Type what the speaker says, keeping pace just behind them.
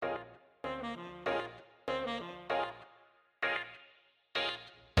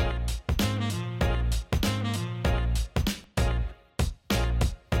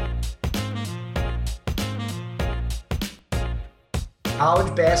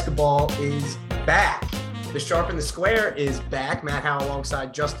College basketball is back. The Sharp and the Square is back. Matt Howe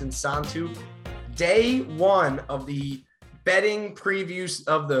alongside Justin Santu. Day one of the betting previews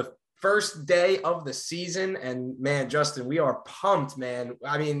of the first day of the season. And man, Justin, we are pumped, man.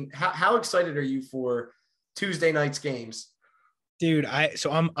 I mean, how excited are you for Tuesday night's games? Dude,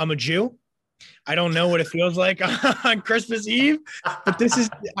 I'm a Jew. I don't know what it feels like on Christmas Eve, but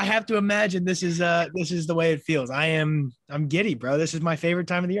I have to imagine this is the way it feels. I'm giddy, bro. This is my favorite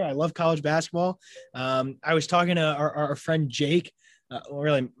time of the year. I love college basketball. I was talking to our friend Jake, I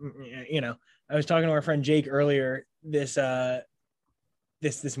was talking to our friend Jake earlier this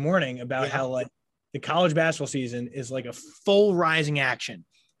morning about how like the college basketball season is like a full rising action.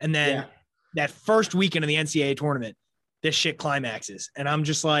 And then that first weekend of the NCAA tournament, this shit climaxes. And I'm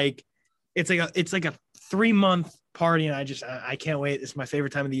just like, it's like a 3-month party. And I can't wait. It's my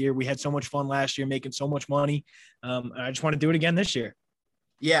favorite time of the year. We had so much fun last year, making so much money. And I just want to do it again this year.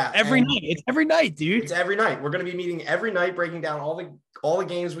 Yeah. Every night. It's every night, dude. It's every night. We're going to be meeting every night, breaking down all the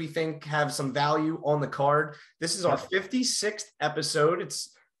games we think have some value on the card. This is our 56th episode.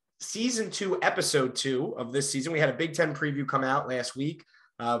 It's season 2, episode 2 of this season. We had a Big Ten preview come out last week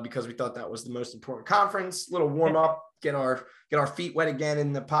because we thought that was the most important conference. Little warm up, get our feet wet again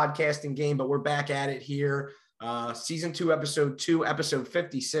in the podcasting game, but we're back at it here. Season 2, episode 2, episode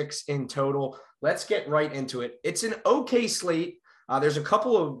 56 in total. Let's get right into it. It's an okay slate. There's a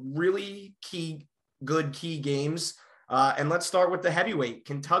couple of really good key games. And let's start with the heavyweight,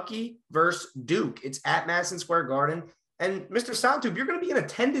 Kentucky versus Duke. It's at Madison Square Garden. And Mr. Santu, you're going to be in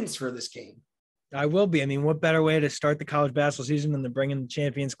attendance for this game. I will be. I mean, what better way to start the college basketball season than to bring in the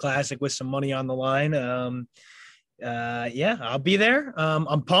Champions Classic with some money on the line? I'll be there.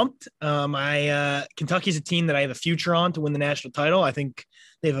 I'm pumped. Kentucky's a team that I have a future on to win the national title. I think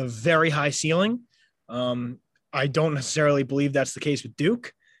they have a very high ceiling. I don't necessarily believe that's the case with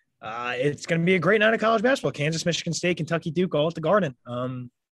Duke. It's going to be a great night of college basketball. Kansas, Michigan State, Kentucky, Duke, all at the Garden.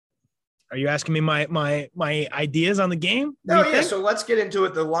 Are you asking me my ideas on the game? No, yeah. So let's get into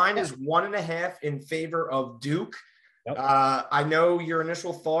it. The line is 1.5 in favor of Duke. Yep. I know your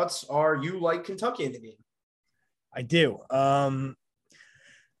initial thoughts are you like Kentucky in the game. I do.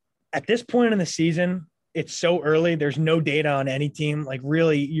 At this point in the season, it's so early. There's no data on any team. Like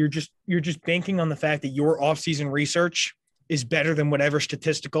really, you're just banking on the fact that your offseason research is better than whatever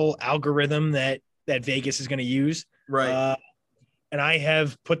statistical algorithm that Vegas is going to use. Right. And I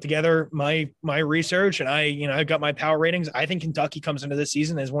have put together my research, and I've got my power ratings. I think Kentucky comes into this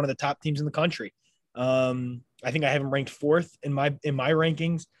season as one of the top teams in the country. I think I have them ranked 4th in my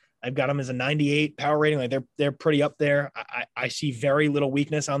rankings. I've got them as a 98 power rating. Like they're pretty up there. I see very little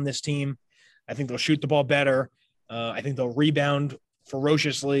weakness on this team. I think they'll shoot the ball better. I think they'll rebound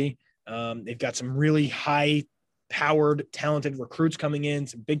ferociously. They've got some really high-powered, talented recruits coming in,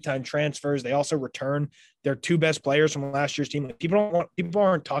 some big-time transfers. They also return their 2 best players from last year's team. Like people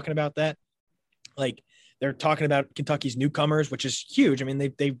aren't talking about that. Like they're talking about Kentucky's newcomers, which is huge. I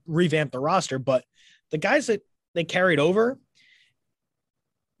mean, they revamped the roster, but the guys that they carried over,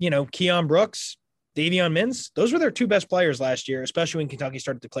 Keon Brooks, Davion Mintz, those were their 2 best players last year, especially when Kentucky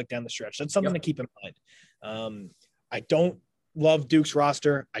started to click down the stretch. That's something to keep in mind. I don't love Duke's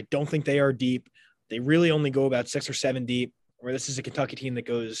roster. I don't think they are deep. They really only go about 6 or 7 deep, where this is a Kentucky team that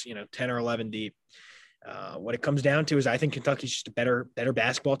goes, 10 or 11 deep. What it comes down to is I think Kentucky's just a better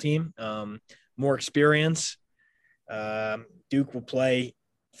basketball team, more experience. Duke will play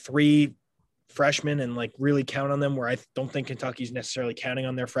 3 freshmen and like really count on them, where I don't think Kentucky's necessarily counting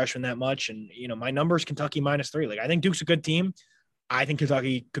on their freshmen that much. And, my number is Kentucky -3. Like I think Duke's a good team. I think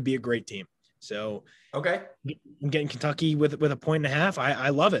Kentucky could be a great team. So, okay. I'm getting Kentucky with 1.5. I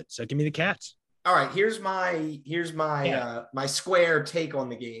love it. So give me the Cats. All right. Here's my my square take on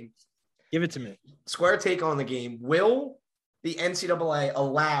the game. Give it to me. Square take on the game. Will the NCAA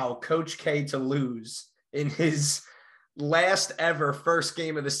allow Coach K to lose in his last ever first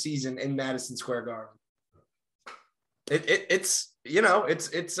game of the season in Madison Square Garden? It's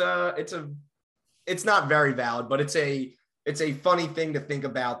not very valid, but it's a funny thing to think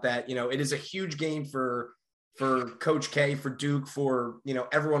about that, it is a huge game for Coach K, for Duke, for,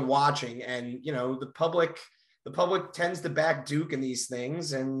 everyone watching. And, the public tends to back Duke in these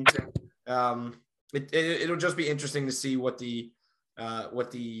things. And it'll just be interesting to see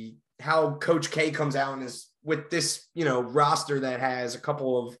how Coach K comes out and is with this, roster that has a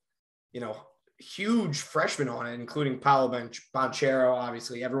couple of, huge freshmen on it, including Paolo Banchero.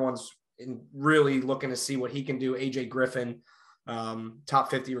 Obviously, everyone's really looking to see what he can do. AJ Griffin, top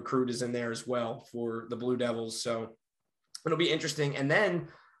 50 recruit, is in there as well for the Blue Devils. So it'll be interesting. And then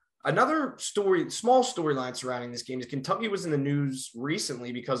Another small storyline surrounding this game is Kentucky was in the news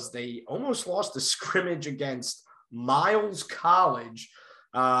recently because they almost lost a scrimmage against Miles College.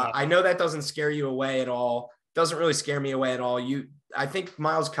 I know that doesn't scare you away at all. Doesn't really scare me away at all. I think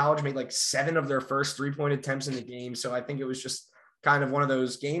Miles College made like 7 of their first 3-point attempts in the game. So I think it was just kind of one of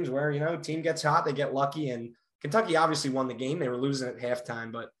those games where, team gets hot, they get lucky, and Kentucky obviously won the game. They were losing at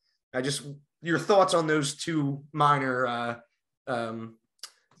halftime, but your thoughts on those two minor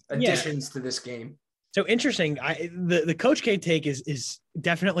additions to this game. So interesting. The Coach K take is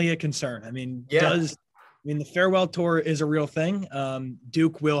definitely a concern. I mean, the farewell tour is a real thing.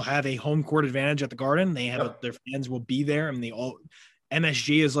 Duke will have a home court advantage at the Garden. They have their fans will be there. I mean,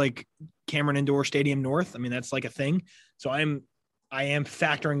 MSG is like Cameron Indoor Stadium North. I mean, that's like a thing. So I am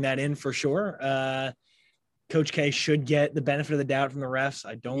factoring that in for sure. Coach K should get the benefit of the doubt from the refs.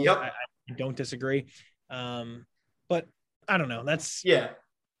 I don't disagree. But I don't know. That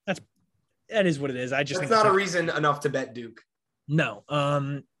is what it is. I just think not a reason enough to bet Duke. No.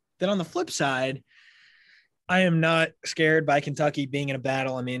 Then on the flip side, I am not scared by Kentucky being in a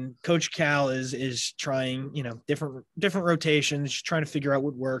battle. I mean, Coach Cal is trying, different rotations, trying to figure out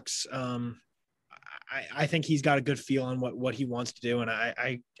what works. I think he's got a good feel on what he wants to do, and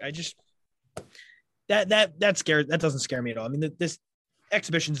I just that scared. That doesn't scare me at all. I mean, this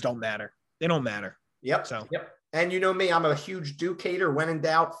exhibitions don't matter. They don't matter. Yep. So And me, I'm a huge Duke hater. When in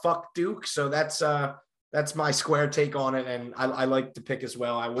doubt, fuck Duke. So that's my square take on it, and I like the pick as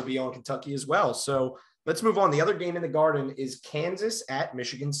well. I will be on Kentucky as well. So let's move on. The other game in the Garden is Kansas at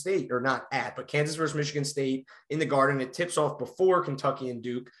Michigan State, or not at, but Kansas versus Michigan State in the Garden. It tips off before Kentucky and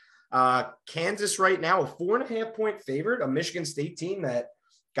Duke. Kansas right now a 4.5-point favorite, a Michigan State team that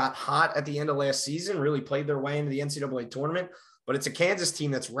got hot at the end of last season, really played their way into the NCAA tournament, but it's a Kansas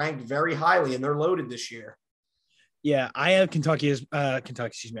team that's ranked very highly and they're loaded this year. Yeah, I have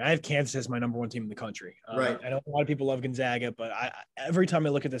I have Kansas as my number 1 team in the country. Right. I know a lot of people love Gonzaga, but every time I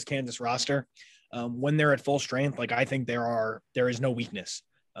look at this Kansas roster, when they're at full strength, like I think there is no weakness.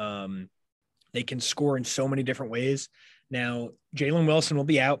 They can score in so many different ways. Now, Jalen Wilson will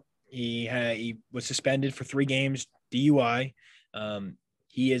be out. He was suspended for 3 games, DUI.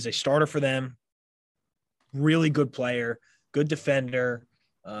 He is a starter for them. Really good player, good defender,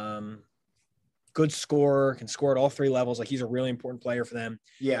 good scorer, can score at all 3 levels. Like he's a really important player for them.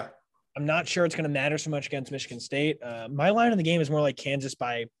 Yeah. I'm not sure it's going to matter so much against Michigan State. My line in the game is more like Kansas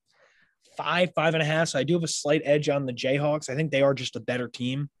by 5.5. So I do have a slight edge on the Jayhawks. I think they are just a better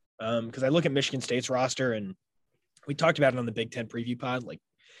team. Because I look at Michigan State's roster, and we talked about it on the Big Ten preview pod. Like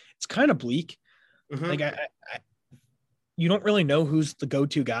it's kind of bleak. Mm-hmm. Like you don't really know who's the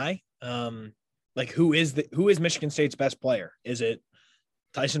go-to guy. Like who is Michigan State's best player? Is it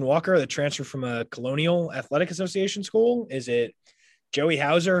Tyson Walker, the transfer from a Colonial Athletic Association school? Is it Joey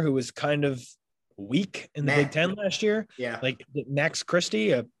Hauser, who was kind of weak in the Big Ten last year? Yeah. Like Max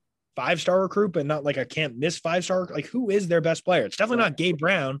Christie, a 5-star recruit, but not like a can't miss 5-star. Like who is their best player? It's definitely not Gabe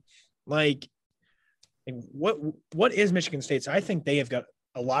Brown. Like what is Michigan State's? I think they have got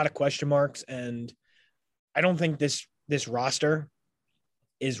a lot of question marks, and I don't think this roster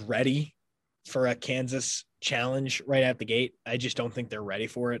is ready for a Kansas challenge right at the gate. I just don't think they're ready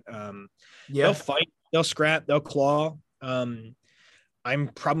for it. They'll fight, they'll scrap, they'll claw. I'm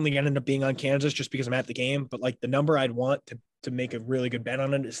probably going to end up being on Kansas just because I'm at the game, but like the number I'd want to make a really good bet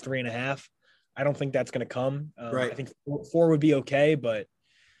on it is 3.5. I don't think that's going to come. Right. I think 4 would be okay, but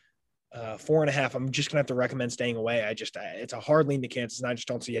 4.5, I'm just going to have to recommend staying away. It's a hard lean to Kansas, and I just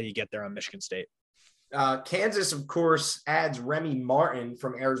don't see how you get there on Michigan State. Kansas, of course, adds Remy Martin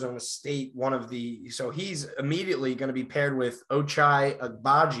from Arizona State, so he's immediately going to be paired with Ochai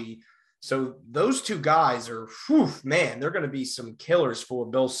Agbaji. So those 2 guys are, they're going to be some killers for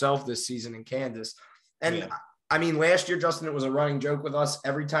Bill Self this season in Kansas. And I mean, last year, Justin, it was a running joke with us.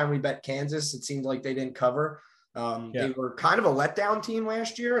 Every time we bet Kansas, it seemed like they didn't cover. They were kind of a letdown team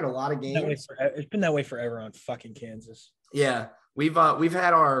last year in a lot of games. It's been that way forever on fucking Kansas. Yeah. We've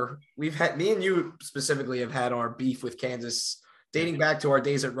had me and you specifically have had our beef with Kansas dating back to our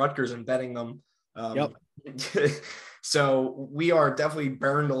days at Rutgers and betting them. So we are definitely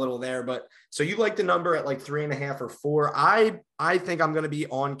burned a little there, but so you like the number at like 3.5 or 4. I think I'm going to be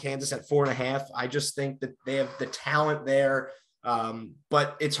on Kansas at 4.5. I just think that they have the talent there.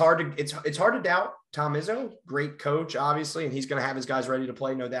 But it's hard to doubt Tom Izzo, great coach, obviously, and he's going to have his guys ready to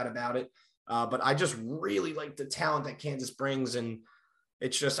play, no doubt about it. But I just really like the talent that Kansas brings, and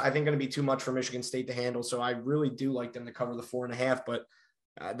it's just, I think, going to be too much for Michigan State to handle. So I really do like them to cover the 4.5, but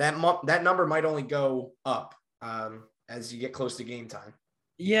that number might only go up as you get close to game time.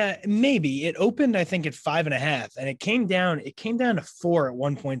 Yeah, maybe. It opened, I think, at 5.5, and it came down. It came down to 4 at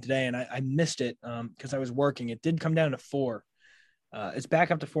one point today, and I missed it because I was working. It did come down to 4. It's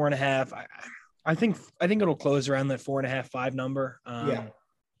back up to 4.5. I think it'll close around the 4.5, 5 number.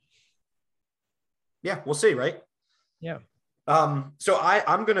 Yeah, we'll see, right? Yeah. So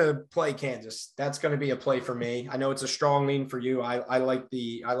I'm gonna play Kansas. That's gonna be a play for me. I know it's a strong lean for you. I like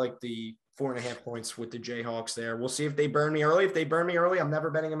the 4.5 points with the Jayhawks there. We'll see if they burn me early. If they burn me early, I'm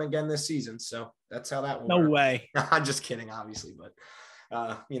never betting them again this season. So that's how that will No work. way. I'm just kidding, obviously, but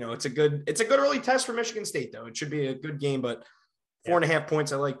it's a good early test for Michigan State, though. It should be a good game, but 4.5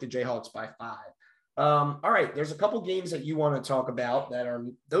 points. I like the Jayhawks by 5. All right, there's a couple games that you want to talk about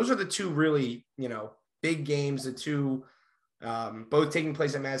those are the two really, big games, the two both taking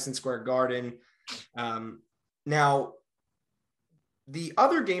place at Madison Square Garden. Now, the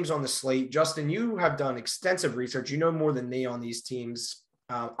other games on the slate, Justin, you have done extensive research. You know more than me on these teams.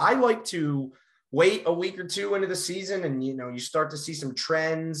 I like to wait a week or two into the season and, you start to see some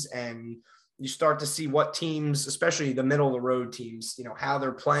trends and you start to see what teams, especially the middle of the road teams, how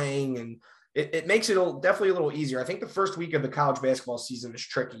they're playing. And it makes it definitely a little easier. I think the first week of the college basketball season is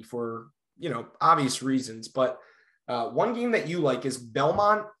tricky for, obvious reasons. But one game that you like is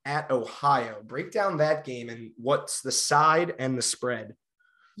Belmont at Ohio. Break down that game and what's the side and the spread.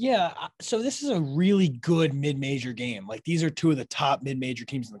 Yeah, so this is a really good mid-major game. Like, these are two of the top mid-major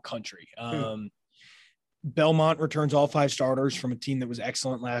teams in the country. Belmont returns all 5 starters from a team that was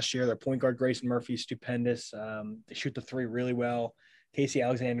excellent last year. Their point guard, Grayson Murphy, is stupendous. They shoot the 3 really well. Casey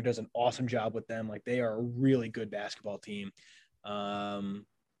Alexander does an awesome job with them. Like, they are a really good basketball team.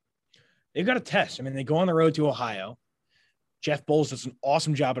 They've got a test. I mean, they go on the road to Ohio. Jeff Bowles does an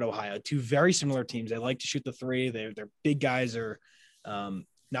awesome job at Ohio. 2 very similar teams. They like to shoot the 3. Their big guys are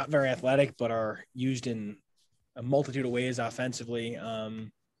not very athletic, but are used in a multitude of ways offensively.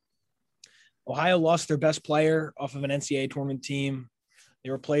 Ohio lost their best player off of an NCAA tournament team. They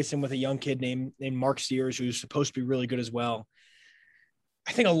replaced him with a young kid named Mark Sears, who's supposed to be really good as well.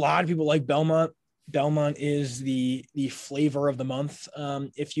 I think a lot of people like Belmont. Belmont is the flavor of the month,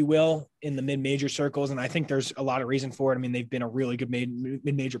 if you will, in the mid-major circles. And I think there's a lot of reason for it. I mean, they've been a really good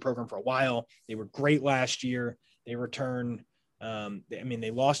mid-major program for a while. They were great last year. They returned.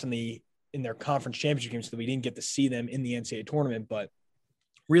 They lost in their conference championship game, so we didn't get to see them in the NCAA tournament, but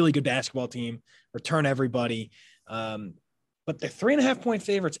really good basketball team, return everybody. But they're 3.5-point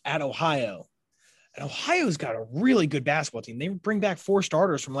favorites at Ohio. And Ohio's got a really good basketball team. They bring back 4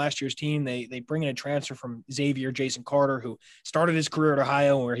 starters from last year's team. They bring in a transfer from Xavier, Jason Carter, who started his career at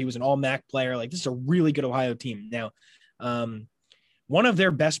Ohio, where he was an all-MAC player. Like, this is a really good Ohio team. Now, one of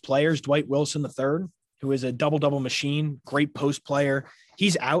their best players, Dwight Wilson III, who is a double-double machine, great post player,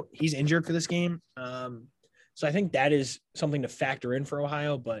 he's out. He's injured for this game. So I think that is something to factor in for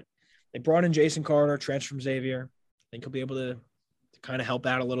Ohio. But they brought in Jason Carter, transfer from Xavier. I think he'll be able to kind of help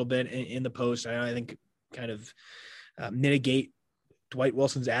out a little bit in the post. I think kind of mitigate Dwight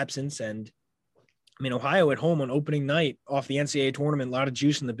Wilson's absence. And I mean, Ohio at home on opening night off the NCAA tournament, a lot of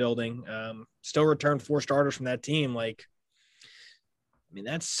juice in the building, still returned 4 starters from that team. Like, I mean,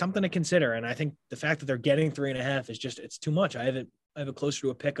 that's something to consider. And I think the fact that they're getting 3.5 is just, it's too much. I have it closer to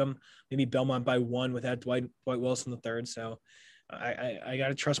a pick 'em, maybe Belmont by 1 without Dwight Wilson III. So I got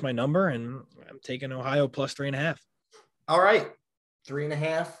to trust my number, and I'm taking Ohio plus 3.5. All right.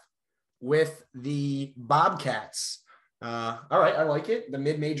 3.5 with the Bobcats. All right. I like it. The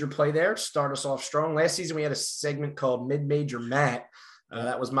mid-major play there. Start us off strong. Last season, we had a segment called Mid-Major Matt.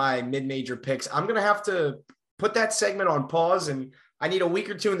 That was my mid-major picks. I'm going to have to put that segment on pause, and I need a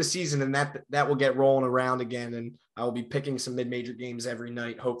week or two in the season, and that will get rolling around again. And I will be picking some mid-major games every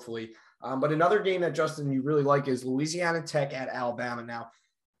night, hopefully. But another game that, Justin, you really like is Louisiana Tech at Alabama. Now,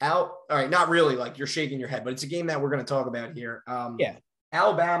 all right, not really, like you're shaking your head, but it's a game that we're going to talk about here. Yeah.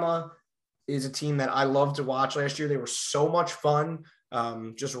 Alabama is a team that I loved to watch last year. They were so much fun,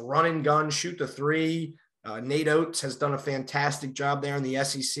 just run and gun, shoot the 3. Nate Oates has done a fantastic job there in the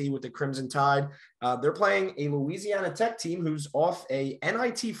SEC with the Crimson Tide. They're playing a Louisiana Tech team who's off a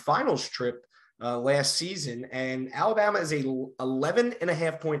NIT finals trip last season, and Alabama is a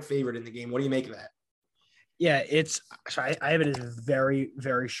 11.5-point favorite in the game. What do you make of that? Yeah, I have it as a very,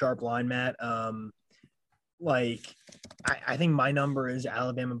 very sharp line, Matt. I think my number is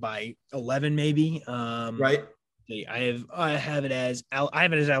Alabama by 11, maybe. Right. I have it as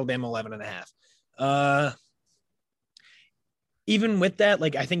Alabama 11.5. Even with that,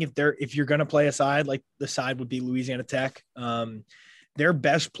 like, I think if you're going to play a side, like, the side would be Louisiana Tech. Their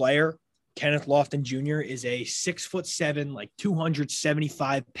best player, Kenneth Lofton Jr., is a 6'7", like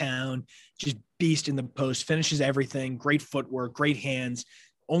 275-pound, just beast in the post, finishes everything, great footwork, great hands,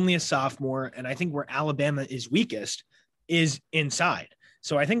 only a sophomore. And I think where Alabama is weakest is inside.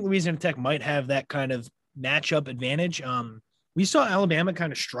 So I think Louisiana Tech might have that kind of matchup advantage. We saw Alabama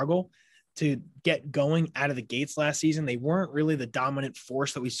kind of struggle to get going out of the gates last season. They weren't really the dominant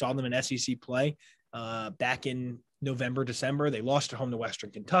force that we saw them in SEC play back in November, December. They lost at home to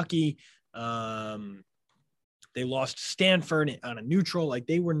Western Kentucky. They lost to Stanford on a neutral. Like,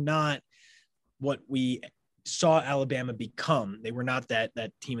 they were not what we saw Alabama become. They were not that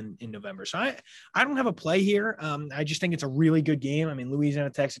team in November. So I don't have a play here. I just think it's a really good game. I mean, Louisiana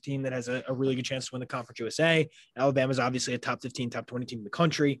Tech's a team that has a really good chance to win the Conference USA. Alabama's obviously a top 15, top 20 team in the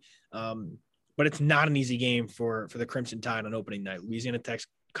country. But it's not an easy game for the Crimson Tide on opening night. Louisiana Tech's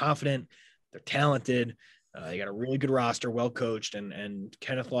confident. They're talented. They got a really good roster, well coached, and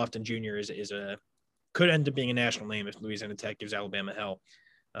Kenneth Lofton Jr. could end up being a national name if Louisiana Tech gives Alabama hell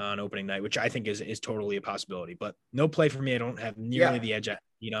on opening night, which I think is totally a possibility. But no play for me. I don't have nearly the edge I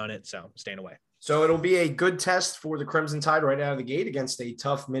need on it, so I'm staying away. So it'll be a good test for the Crimson Tide right out of the gate against a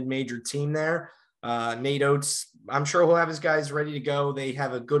tough mid-major team there. Nate Oates, I'm sure he'll have his guys ready to go. They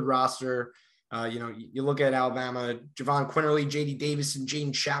have a good roster. You look at Alabama, Javon Quinterly, J.D. Davis, and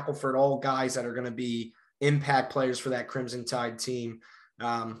Jaden Shackelford, all guys that are going to be impact players for that Crimson Tide team.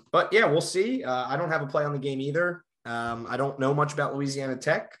 But yeah, we'll see. I don't have a play on the game either. I don't know much about Louisiana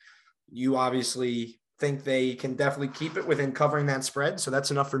Tech. You obviously think they can definitely keep it within covering that spread, so that's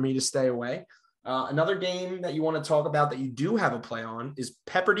enough for me to stay away. Another game that you want to talk about that you do have a play on is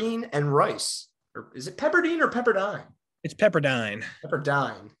Pepperdine and Rice. Or is it Pepperdine or Pepperdine? It's Pepperdine.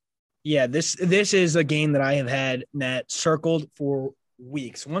 Pepperdine. Yeah, this is a game that I have had that circled for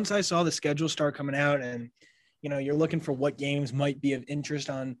weeks. Once I saw the schedule start coming out and, you're looking for what games might be of interest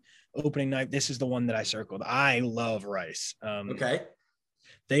on opening night, this is the one that I circled. I love Rice. Okay.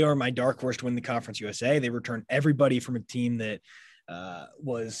 They are my dark horse to win the Conference USA. They return everybody from a team that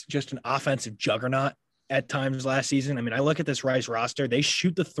was just an offensive juggernaut at times last season. I mean, I look at this Rice roster. They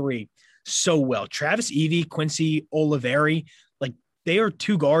shoot the three so well. Travis Evie, Quincy Oliveri, like, they are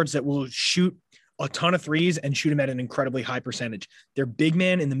two guards that will shoot a ton of threes and shoot them at an incredibly high percentage. Their big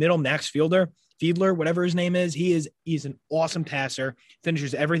man in the middle, Max Fiedler, whatever his name is, he's an awesome passer,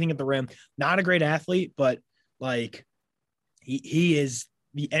 finishes everything at the rim. Not a great athlete, but like he is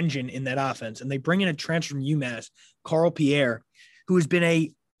the engine in that offense. And they bring in a transfer from UMass, Carl Pierre, who has been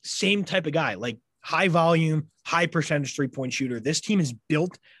a same type of guy, like high volume, high percentage 3-point shooter. This team is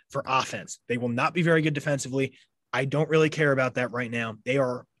built for offense. They will not be very good defensively. I don't really care about that right now. They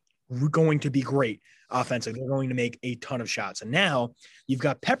are going to be great offensively. They're going to make a ton of shots. And now you've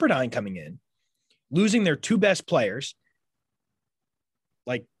got Pepperdine coming in, losing their two best players,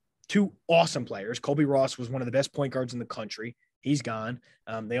 like two awesome players. Colby Ross was one of the best point guards in the country. He's gone.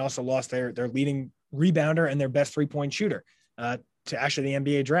 They also lost their leading rebounder and their best 3-point shooter to actually the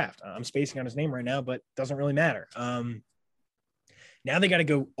NBA draft. I'm spacing on his name right now, but doesn't really matter. Now they got to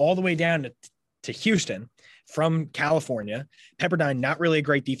go all the way down to Houston from California. Pepperdine, not really a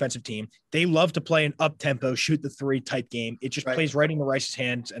great defensive team. They love to play an up-tempo, shoot the three type game. It just plays right into Rice's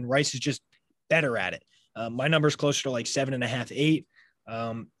hands, and Rice is just better at it. My number's closer to like 7.5, 8.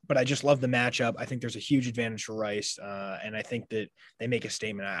 But I just love the matchup. I think there's a huge advantage for Rice, and I think that they make a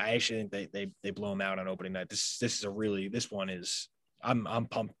statement. I actually think they blow them out on opening night. I'm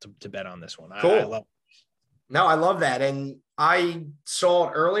pumped to bet on this one. Cool. I love that. And I saw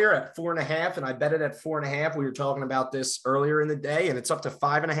it earlier at 4.5, and I bet it at 4.5. We were talking about this earlier in the day, and it's up to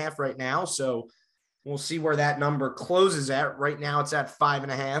 5.5 right now. So we'll see where that number closes at. Right now it's at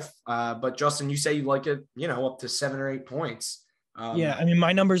 5.5. But Justin, you say you like it, up to 7 or 8 points. Yeah. I mean,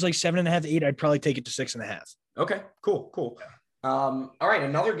 my number's like 7.5, 8. I'd probably take it to 6.5. Okay, cool. Yeah. All right.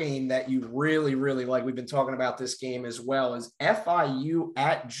 Another game that you really, really like, we've been talking about this game as well, is FIU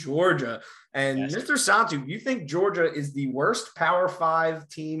at Georgia. And yes. Mr. Santu, you think Georgia is the worst Power 5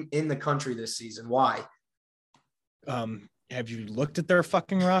 team in the country this season? Why? Have you looked at their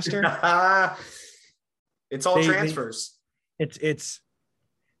fucking roster? It's all transfers. It's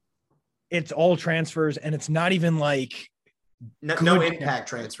all transfers, and it's not even like no impact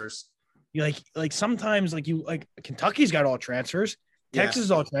transfers. Like sometimes like Kentucky's got all transfers, Texas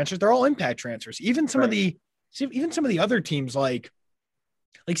is all transfers. They're all impact transfers. Even some of the other teams like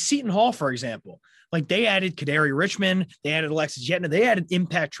Seton Hall, for example, like they added Kadari Richmond, they added Alexis Yetna, they added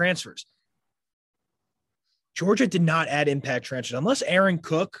impact transfers. Georgia did not add impact transfers unless Aaron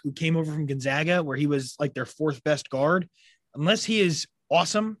Cook, who came over from Gonzaga, where he was like their 4th best guard, unless he is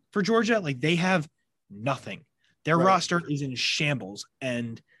awesome for Georgia, like they have nothing. Their roster is in shambles.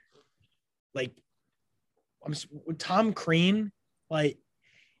 And like Tom Crean, like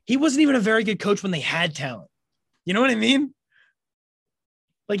he wasn't even a very good coach when they had talent. You know what I mean?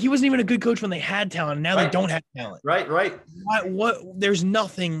 Like he wasn't even a good coach when they had talent. And now they don't have talent. Right. What there's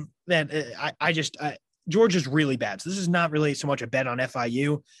nothing that Georgia's really bad. So this is not really so much a bet on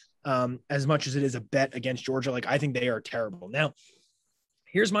FIU as much as it is a bet against Georgia. Like I think they are terrible. Now,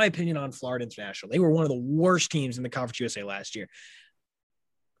 here's my opinion on Florida International. They were one of the worst teams in the Conference USA last year.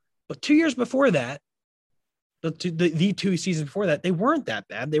 But 2 years before that, the 2 seasons before that, they weren't that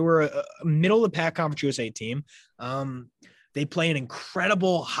bad. They were a middle of the pack Conference USA team. They play an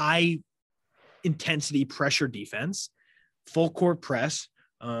incredible high intensity pressure defense, full court press.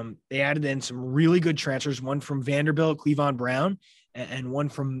 They added in some really good transfers, one from Vanderbilt, Cleavon Brown, and one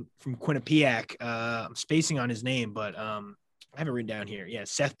from Quinnipiac. I'm spacing on his name, but I have it written down here. Yeah,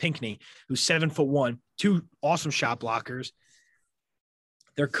 Seth Pinckney, who's 7'1", 2 awesome shot blockers.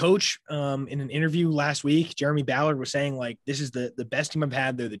 Their coach in an interview last week, Jeremy Ballard, was saying, like, this is the best team I've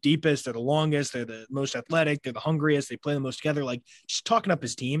had. They're the deepest. They're the longest. They're the most athletic. They're the hungriest. They play the most together. Like, just talking up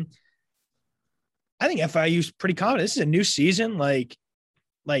his team. I think FIU's pretty confident. This is a new season. Like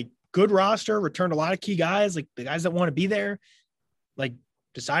good roster, returned a lot of key guys, like the guys that want to be there, like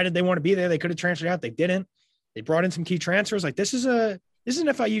decided they want to be there. They could have transferred out. They didn't. They brought in some key transfers. Like this is an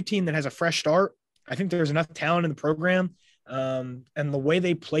FIU team that has a fresh start. I think there's enough talent in the program. And the way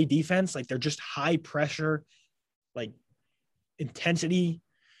they play defense, like they're just high pressure, like intensity.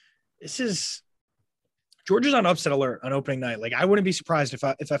 Georgia's on upset alert on opening night. Like I wouldn't be surprised if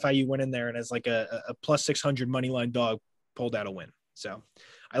FIU went in there and as like a plus 600 money line dog pulled out a win. So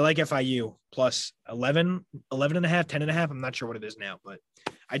I like FIU plus 11 and a half, 10 and a half. I'm not sure what it is now, but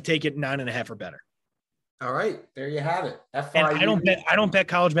I'd take it 9.5 or better. All right, there you have it. FIU. And I don't bet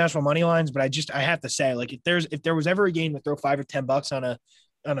college basketball money lines, but I have to say, like if there was ever a game to throw $5 or $10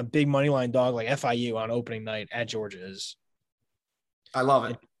 on a big money line dog like FIU on opening night at Georgia is. I love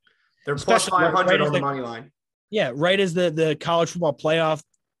it. They're plus 500 on the money line. Yeah, right as the college football playoff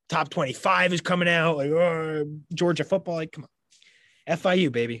top 25 is coming out, like Georgia football, like come on,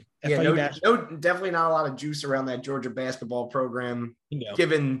 FIU baby. FIU no, definitely not a lot of juice around that Georgia basketball program,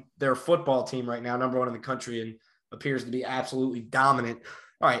 given their football team right now, number 1 in the country, and appears to be absolutely dominant.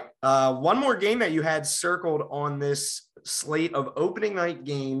 All right, one more game that you had circled on this slate of opening night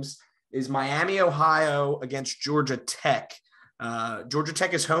games is Miami, Ohio against Georgia Tech. Georgia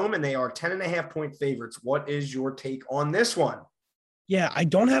Tech is home, and they are 10.5-point favorites. What is your take on this one? Yeah, I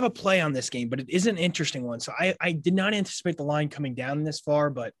don't have a play on this game, but it is an interesting one. So I did not anticipate the line coming down this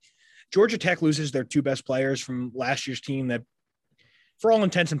far, but Georgia Tech loses their 2 best players from last year's team that, for all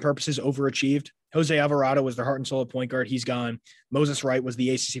intents and purposes, overachieved. Jose Alvarado was their heart and soul at point guard. He's gone. Moses Wright was the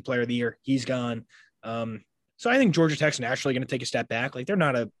ACC Player of the Year. He's gone. So I think Georgia Tech's naturally going to take a step back. Like they're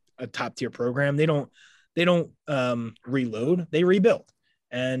not a top tier program. They don't reload. They rebuild.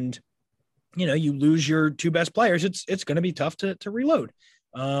 And you lose your 2 best players. It's going to be tough to reload.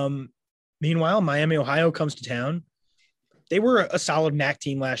 Meanwhile, Miami, Ohio comes to town. They were a solid MAC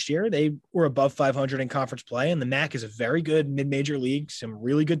team last year. They were above 500 in conference play, and the MAC is a very good mid-major league, some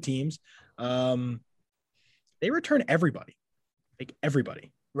really good teams. They return everybody, like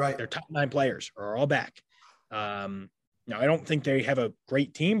everybody. Right. Their top 9 players are all back. Now, I don't think they have a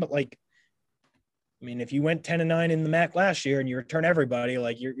great team, but if you went 10-9 in the MAC last year and you return everybody,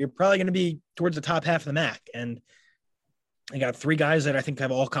 like you're probably going to be towards the top half of the MAC. And I got 3 guys that I think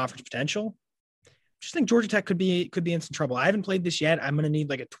have all conference potential. Just think Georgia Tech could be in some trouble. I haven't played this yet. I'm going to need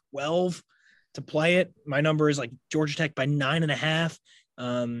like a 12 to play it. My number is like Georgia Tech by 9.5.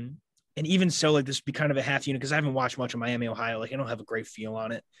 And even so, like this would be kind of a half unit because I haven't watched much of Miami, Ohio. Like I don't have a great feel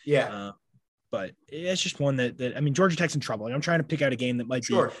on it. Yeah. But it's just one that Georgia Tech's in trouble. Like, I'm trying to pick out a game that might be.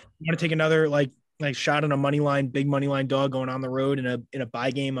 Sure. You want to take another like shot on a money line, big money line dog going on the road in a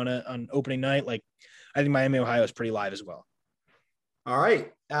bye game on opening night. Like I think Miami, Ohio is pretty live as well. All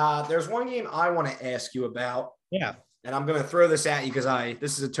right. There's one game I want to ask you about. Yeah. And I'm going to throw this at you because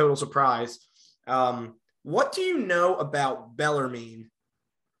this is a total surprise. What do you know about Bellarmine?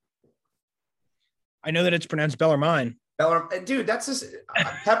 I know that it's pronounced Bellarmine. Dude, that's just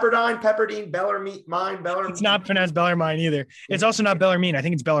Pepperdine, Bellarmine. It's not pronounced Bellarmine either. It's also not Bellarmine. I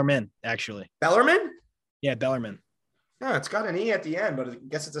think it's Bellarmine, actually. Bellarmine? Yeah, Bellarmine. No, it's got an E at the end, but I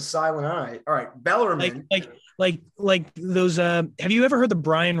guess it's a silent I. All right, Bellarmine. Like those. Have you ever heard the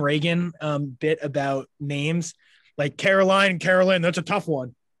Brian Reagan bit about names? Like Caroline, Carolyn. That's a tough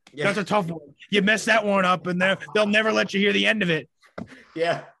one. Yeah. That's a tough one. You mess that one up, and they'll never let you hear the end of it.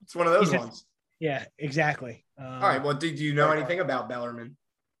 Yeah, it's one of those ones. Yeah, exactly. All right. Well, did you know anything about Bellarmine?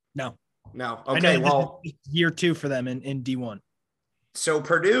 No. Okay. Well, year 2 for them in D1. So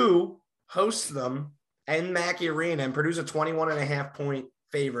Purdue hosts them in Mackey Arena, and Purdue's a 21.5-point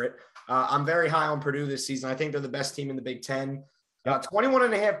favorite. I'm very high on Purdue this season. I think they're the best team in the Big Ten. Yep. 21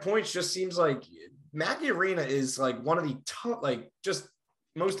 and a half points just seems like Mackey Arena is like one of the just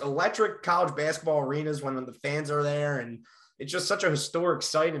most electric college basketball arenas when the fans are there. And it's just such a historic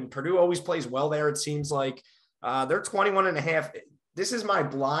site. And Purdue always plays well there. It seems like they're 21 and a half. This is my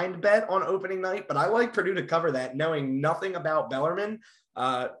blind bet on opening night, but I like Purdue to cover that, knowing nothing about Bellarmine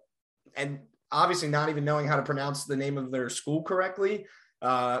and obviously not even knowing how to pronounce the name of their school correctly.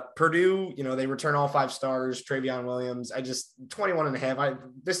 Purdue, they return all 5 starters, Travion Williams. 21 and a half.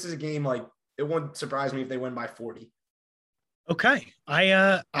 This is a game like it wouldn't surprise me if they win by 40. Okay.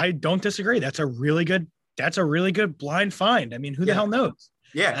 I don't disagree. That's a really good blind find. I mean, who the hell knows?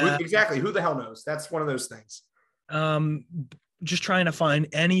 Yeah, exactly. Who the hell knows? That's one of those things. Just trying to find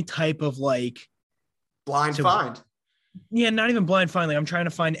any type of like blind find. Yeah, not even blind find. Like, I'm trying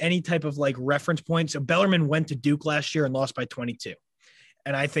to find any type of like reference point. So Bellarmine went to Duke last year and lost by 22.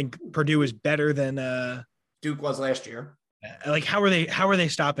 And I think Purdue is better than Duke was last year. Like, how are they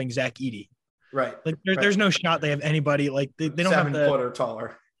stopping Zach Edey? Right. Like there's no shot they have anybody like they don't 7 have foot or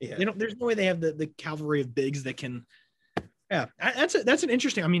taller. Yeah. There's no way they have the cavalry of bigs that can. Yeah, that's an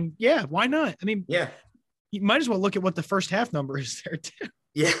interesting. I mean, yeah, why not? I mean, yeah, you might as well look at what the first half number is there too.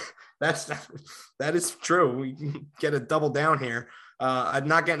 Yeah, that is true. We can get a double down here. I'm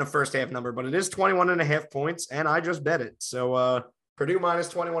not getting a first half number, but it is 21 and a half points, and I just bet it. So Purdue minus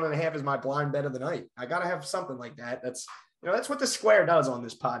 21 and a half is my blind bet of the night. I got to have something like that. That's what the Square does on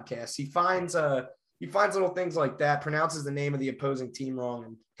this podcast. He finds little things like that, pronounces the name of the opposing team wrong,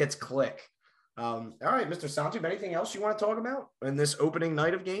 and hits click. All right, Mr. Santu, anything else you want to talk about in this opening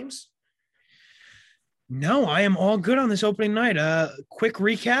night of games? No, I am all good on this opening night. Quick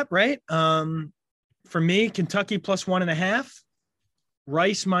recap, right? For me, Kentucky plus 1.5,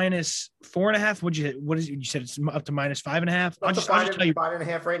 Rice minus 4.5. What is it? You said it's up to minus 5.5. I'll just tell you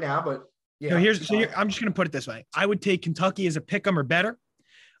 5.5 right now, but yeah. I'm just going to put it this way. I would take Kentucky as a pick'em or better.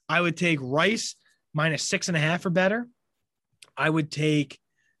 I would take Rice minus 6.5 or better. I would take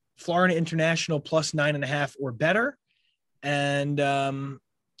Florida International plus 9.5 or better. And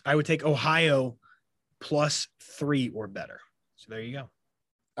I would take Ohio plus 3 or better. So there you go.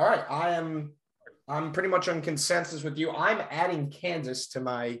 All right. I'm pretty much on consensus with you. I'm adding Kansas to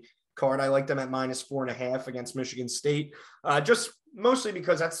my card. I like them at minus 4.5 against Michigan State. Just mostly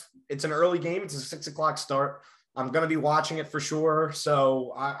because it's an early game. It's a 6:00 start. I'm going to be watching it for sure.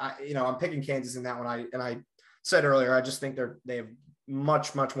 So I'm picking Kansas in that one. I said earlier, I just think they have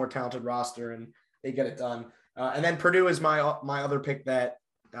much, much more talented roster and they get it done. And then Purdue is my other pick that,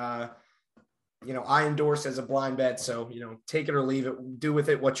 I endorse as a blind bet. So, take it or leave it, do with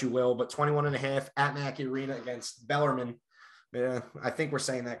it what you will, but 21 and a half at Mackey Arena against Bellarmine. Yeah, I think we're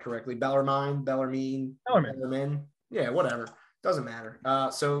saying that correctly. Bellarmine. Yeah, whatever. Doesn't matter.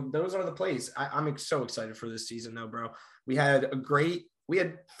 So those are the plays. I'm so excited for this season though, bro. We had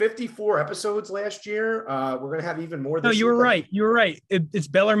 54 episodes last year. We're going to have even more this year. You were right. It's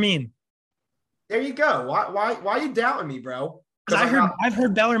Bellarmine. There you go. Why are you doubting me, bro? I've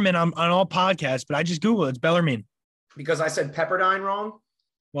heard Bellarmine on all podcasts, but I just Googled it's Bellarmine. Because I said Pepperdine wrong?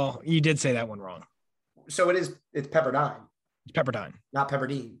 Well, you did say that one wrong. So it's Pepperdine. It's Pepperdine. Not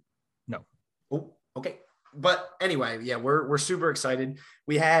Pepperdine. No. Oh, okay. But anyway, yeah, we're super excited.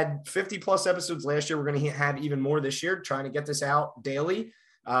 We had 50 plus episodes last year. We're going to have even more this year, trying to get this out daily.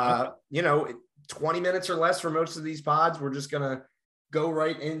 20 minutes or less for most of these pods. We're just going to go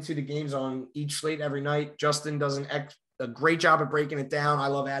right into the games on each slate every night. Justin does a great job of breaking it down. I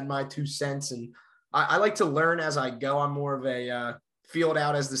love adding my 2 cents, and I like to learn as I go. I'm more of a field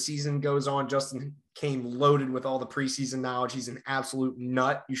out as the season goes on. Justin came loaded with all the preseason knowledge. He's an absolute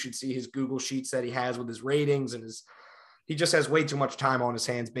nut. You should see his Google Sheets that he has with his ratings, and he just has way too much time on his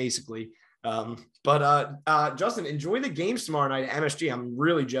hands, basically. But Justin, enjoy the games tomorrow night at MSG. I'm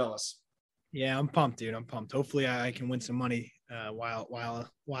really jealous. Yeah, I'm pumped, dude. I'm pumped. Hopefully I can win some money while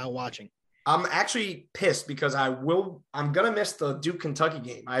watching. I'm actually pissed because I'm going to miss the Duke Kentucky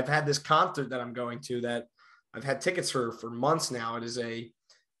game. I've had this concert that I'm going to that I've had tickets for months now. It is a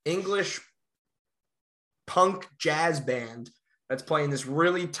English punk jazz band that's playing this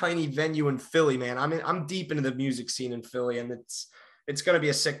really tiny venue in Philly, man. I'm deep into the music scene in Philly, and it's going to be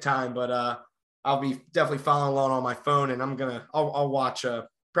a sick time, but I'll be definitely following along on my phone, and I'll watch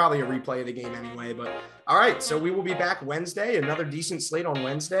probably a replay of the game anyway. But all right, so we will be back Wednesday, another decent slate on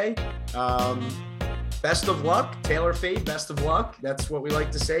Wednesday. Best of luck, Taylor Fade, best of luck. That's what we like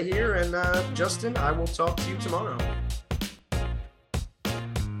to say here. And Justin, I will talk to you tomorrow.